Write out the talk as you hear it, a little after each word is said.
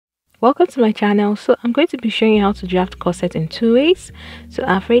Welcome to my channel. So I'm going to be showing you how to draft corset in two ways. So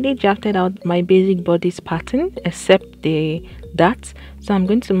I've already drafted out my basic bodice pattern except the that. So I'm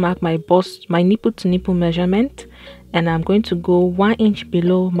going to mark my bust, my nipple to nipple measurement, and I'm going to go 1 inch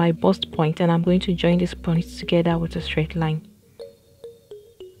below my bust point, and I'm going to join these points together with a straight line.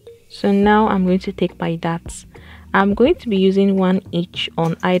 So now I'm going to take my darts. I'm going to be using 1 inch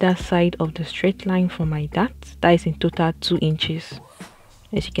on either side of the straight line for my dart. That is in total 2 inches.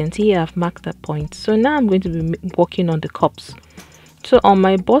 As you can see, I've marked that point. So now I'm going to be working on the cups. So on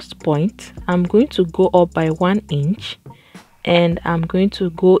my bust point, I'm going to go up by 1 inch, and I'm going to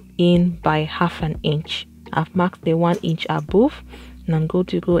go in by half an inch. I've marked the 1 inch above, and I'm going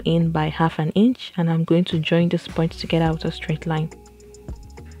to go in by half an inch, and I'm going to join this point together with a straight line.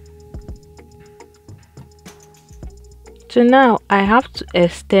 So now I have to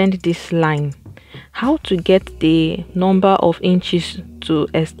extend this line. How to get the number of inches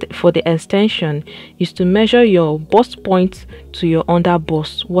for the extension is to measure your bust point to your under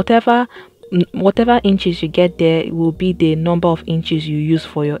bust. Whatever inches you get there will be the number of inches you use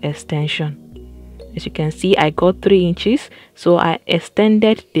for your extension. As you can see, I got 3 inches, so I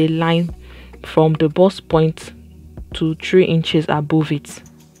extended the line from the bust point to 3 inches above it.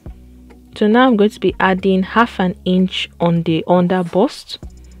 So now I'm going to be adding half an inch on the under bust.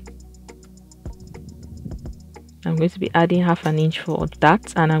 I'm going to be adding half an inch for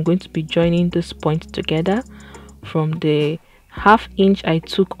that, and I'm going to be joining this point together from the half inch I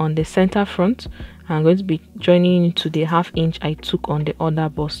took on the center front. I'm going to be joining into the half inch I took on the other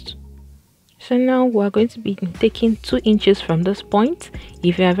bust. So now we're going to be taking 2 inches from this point.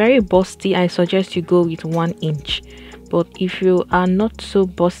 If you are very busty, I suggest you go with 1 inch, but if you are not so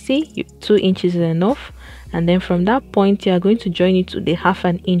busty, 2 inches is enough. And then from that point, you are going to join it to the half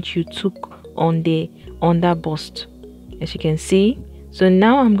an inch you took on the under bust, as you can see. So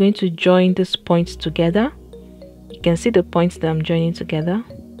now I'm going to join these points together. You can see the points that I'm joining together.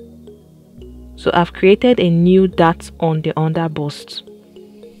 So I've created a new dart on the under bust.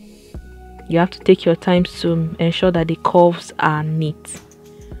 You have to take your time to ensure that the curves are neat.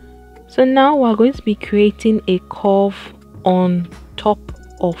 So now we're going to be creating a curve on top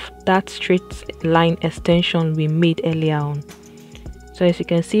of that straight line extension we made earlier on. So as you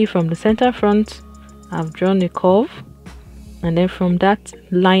can see, from the center front, I've drawn a curve, and then from that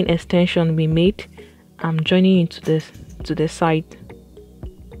line extension we made, I'm joining into this to the side.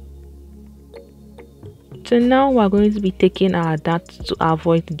 So now we're going to be taking our dart to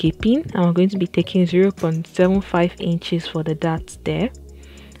avoid gaping, and we're going to be taking 0.75 inches for the dart there,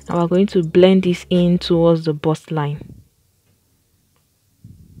 and we're going to blend this in towards the bust line.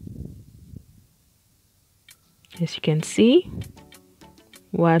 As you can see,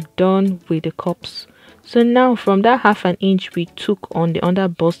 we're done with the cups. So now from that half an inch we took on the under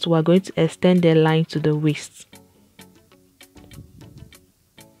bust, we're going to extend the line to the waist.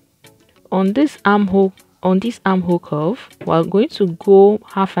 On this armhole curve, we're going to go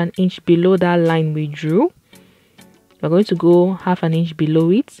half an inch below that line we drew. We're going to go half an inch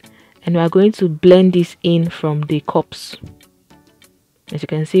below it, and we're going to blend this in from the cups. As you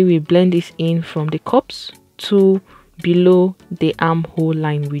can see, we blend this in from the cups to below the armhole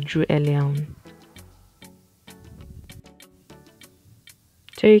line we drew earlier on.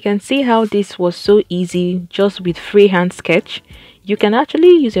 So you can see how this was so easy just with freehand sketch. You can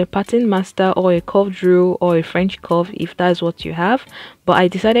actually use a pattern master or a curved rule or a French curve if that's what you have, but I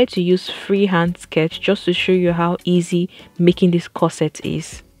decided to use freehand sketch just to show you how easy making this corset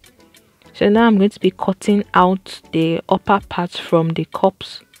is. So now I'm going to be cutting out the upper part from the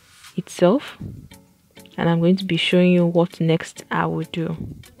cups itself, and I'm going to be showing you what next I will do.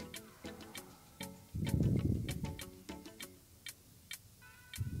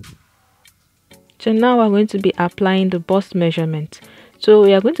 So now we're going to be applying the bust measurement. So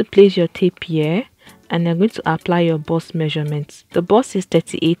we are going to place your tape here, and you're going to apply your bust measurements. The bust is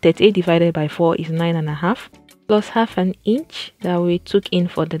 38. 38 divided by 4 is 9.5, plus half an inch that we took in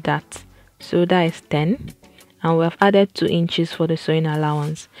for the dart. So that is 10. And we have added 2 inches for the sewing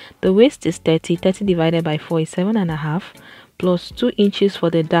allowance. The waist is 30. 30 divided by 4 is 7.5, plus 2 inches for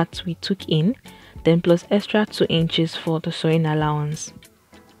the dart we took in, then plus extra 2 inches for the sewing allowance.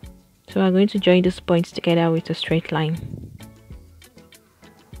 So we're going to join these points together with a straight line.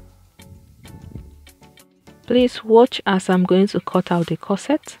 Please watch as I'm going to cut out the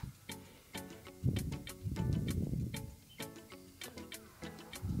corset.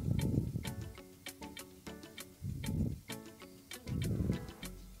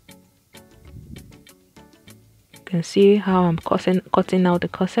 You can see how I'm cutting out the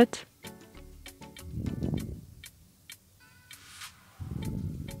corset.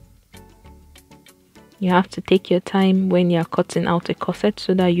 You have to take your time when you're cutting out a corset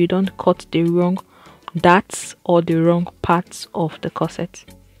so that you don't cut the wrong darts or the wrong parts of the corset.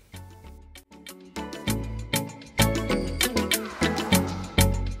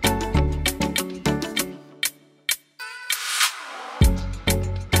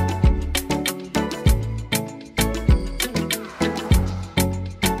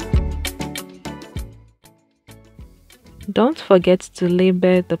 Don't forget to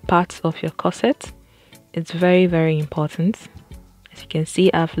label the parts of your corset. It's very, very important. As you can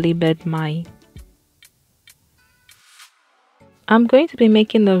see, I've labeled mine. I'm going to be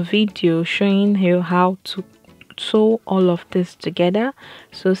making a video showing you how to sew all of this together.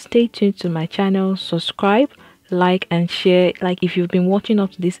 So stay tuned to my channel, subscribe, like and share. Like if you've been watching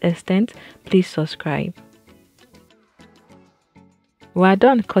up to this extent, please subscribe. We're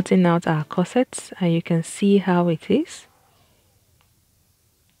done cutting out our corsets and you can see how it is.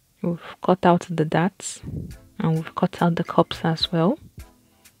 We've cut out the darts and we've cut out the cups as well.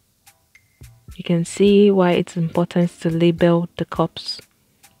 You can see why it's important to label the cups.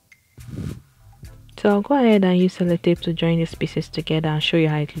 So I'll go ahead and use sellotape to join these pieces together and show you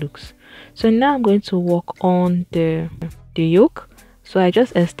how it looks. So now I'm going to work on the yoke. So I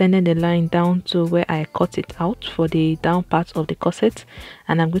just extended the line down to where I cut it out for the down part of the corset,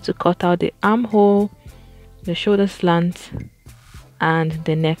 and I'm going to cut out the armhole, the shoulder slant and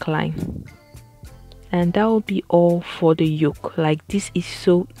the neckline, and that will be all for the yoke. Like, this is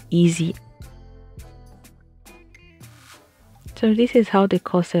so easy. So this is how the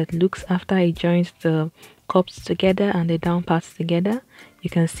corset looks after I joined the cups together and the down parts together.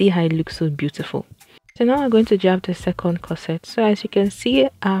 You can see how it looks so beautiful. So now I'm going to jab the second corset. So as you can see,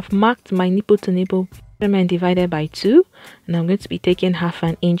 I've marked my nipple to nipple measurement divided by 2, and I'm going to be taking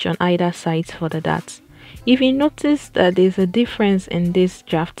 1/2 inch on either side for the darts. If you notice that there's a difference in this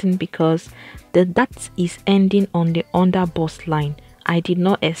drafting because the dart is ending on the under bust line. I did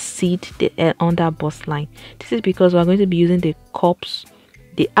not exceed the under bust line. This is because we're going to be using the cups,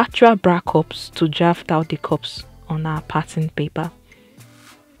 the actual bra cups, to draft out the cups on our pattern paper.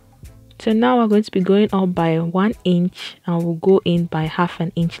 So now we're going to be going up by 1 inch and we'll go in by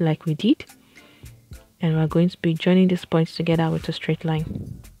 1/2 inch like we did. And we're going to be joining these points together with a straight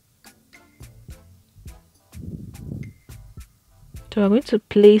line. So we're going to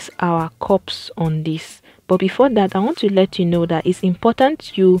place our cups on this. But before that, I want to let you know that it's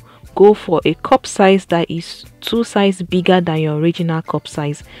important you go for a cup size that is 2 sizes bigger than your original cup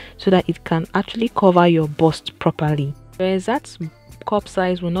size, so that it can actually cover your bust properly. Whereas that cup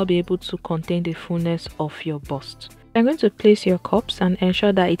size will not be able to contain the fullness of your bust. I'm going to place your cups and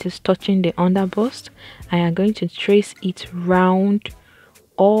ensure that it is touching the under bust. I am going to trace it round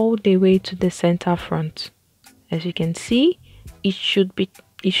all the way to the center front. As you can see, it should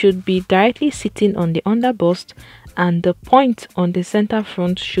be directly sitting on the under bust, and the point on the center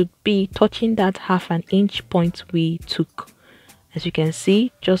front should be touching that 1/2 inch point we took. As you can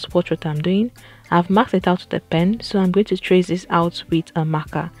see, just watch what I'm doing. I've marked it out with a pen, so I'm going to trace this out with a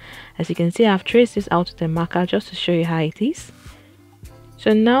marker. As you can see, I've traced this out with a marker just to show you how it is.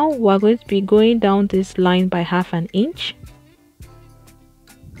 So now we're going to be going down this line by 1/2 inch.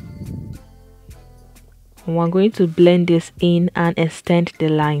 And we're going to blend this in and extend the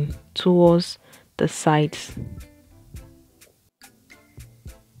line towards the sides.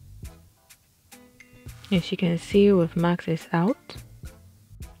 As you can see, we've marked this out.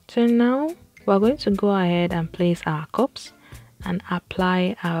 So now we're going to go ahead and place our cups and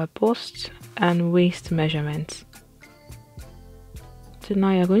apply our bust and waist measurements. So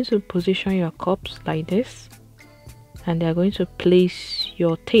now you're going to position your cups like this, and they're going to place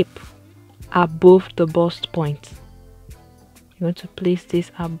your tape above the bust point. You're going to place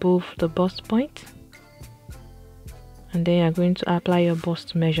this above the bust point, and then you're going to apply your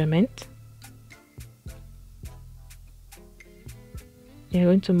bust measurement. You're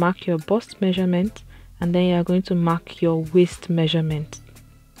going to mark your bust measurement, and then you're going to mark your waist measurement.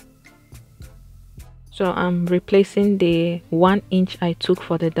 So I'm replacing the 1 inch I took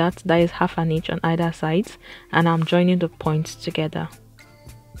for the dart, that is 1/2 inch on either sides, and I'm joining the points together.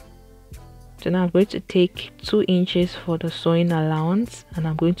 So now I'm going to take 2 inches for the sewing allowance, and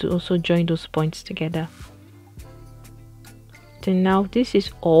I'm going to also join those points together. So now this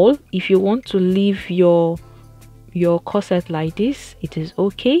is all. If you want to leave your corset like this, it is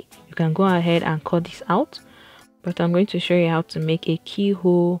okay. You can go ahead and cut this out, but I'm going to show you how to make a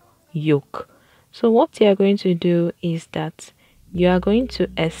keyhole yoke. So what you are going to do is that you are going to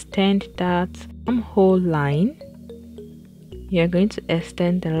extend that armhole line. You are going to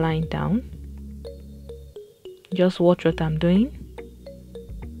extend the line down. Just watch what I'm doing.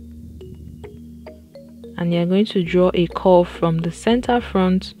 and you're going to draw a curve from the center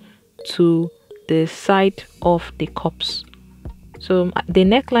front to the side of the cups. So the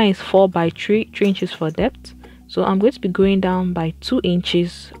neckline is 4 by 3 inches for depth. So I'm going to be going down by 2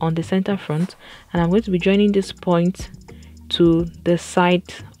 inches on the center front, and I'm going to be joining this point to the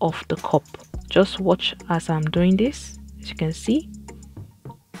side of the cup. Just watch as I'm doing this. As you can see,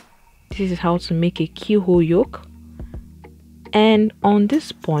 this is how to make a keyhole yoke. And on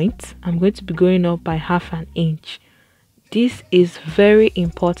this point, I'm going to be going up by 1/2 inch. This is very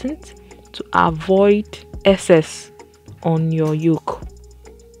important to avoid excess on your yoke,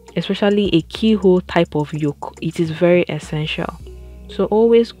 especially a keyhole type of yoke. It is very essential. So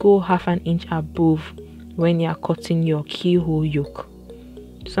always go 1/2 inch above when you are cutting your keyhole yoke.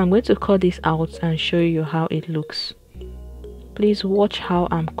 So I'm going to cut this out and show you how it looks. Please watch how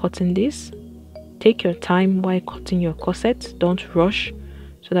I'm cutting this. Take your time while cutting your corset. Don't rush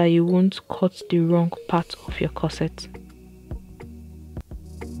so that you won't cut the wrong part of your corset.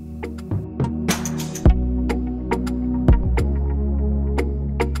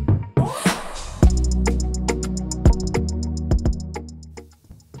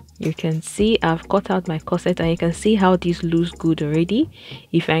 You can see I've cut out my corset, and you can see how this looks good already.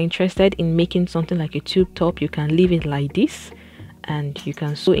 If you're interested in making something like a tube top, you can leave it like this, and you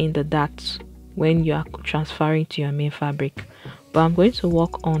can sew in the darts when you are transferring to your main fabric. But I'm going to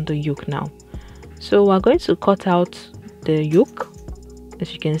work on the yoke now. So we're going to cut out the yoke.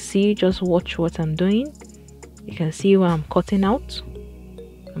 As you can see, just watch what I'm doing. You can see what I'm cutting out.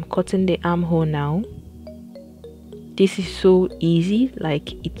 I'm cutting the armhole now. This is so easy,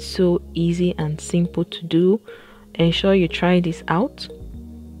 like it's so easy and simple to do. Ensure you try this out.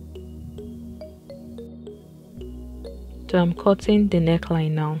 So I'm cutting the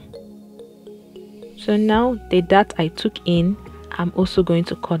neckline now. So now the dart I took in, I'm also going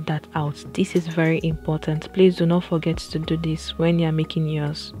to cut that out. This is very important. Please do not forget to do this when you're making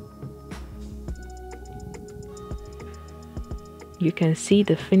yours. You can see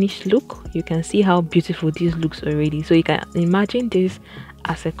the finished look. You can see how beautiful this looks already. So you can imagine this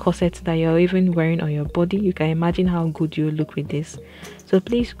as a corset that you're even wearing on your body. You can imagine how good you look with this. So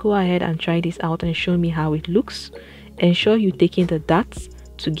please go ahead and try this out and show me how it looks. Ensure you take in the darts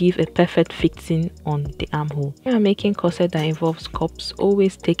to give a perfect fitting on the armhole. When you're making corset that involves cups,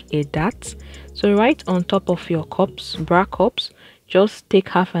 always take a dart. So right on top of your cups, bra cups, just take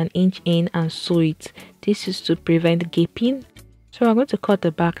 1/2 inch in and sew it. This is to prevent gaping. So I'm going to cut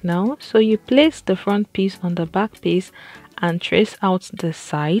the back now. So you place the front piece on the back piece and trace out the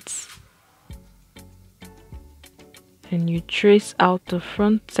sides. And you trace out the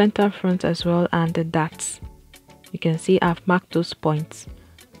front, center front as well, and the darts. You can see I've marked those points.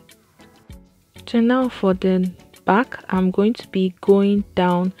 So now for the back, I'm going to be going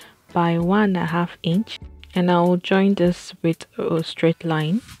down by 1.5 inch, and I will join this with a straight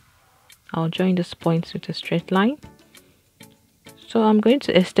line. I'll join these points with a straight line. So I'm going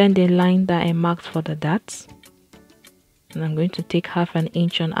to extend the line that I marked for the darts, and I'm going to take 1/2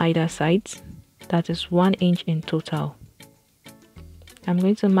 inch on either side. That is 1 inch in total. I'm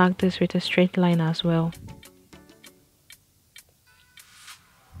going to mark this with a straight line as well.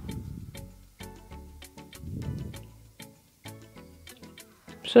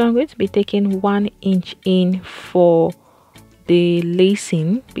 So I'm going to be taking 1 inch in for the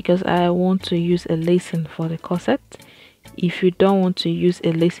lacing, because I want to use a lacing for the corset. If you don't want to use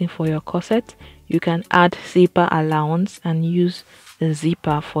a lacing for your corset, you can add zipper allowance and use a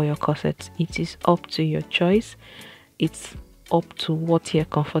zipper for your corset. It is up to your choice. It's up to what you're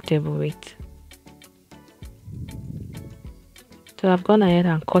comfortable with. So I've gone ahead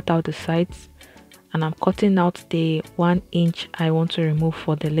and cut out the sides, and I'm cutting out the 1 inch I want to remove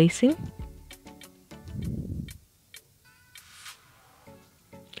for the lacing.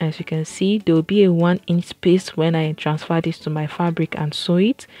 As you can see, there will be a 1 inch space when I transfer this to my fabric and sew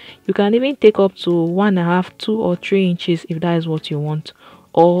it. You can even take up to 1.5, 2 or 3 inches if that is what you want.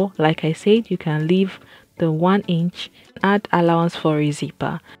 Or like I said, you can leave the 1 inch, add allowance for a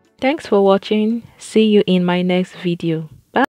zipper. Thanks for watching. See you in my next video.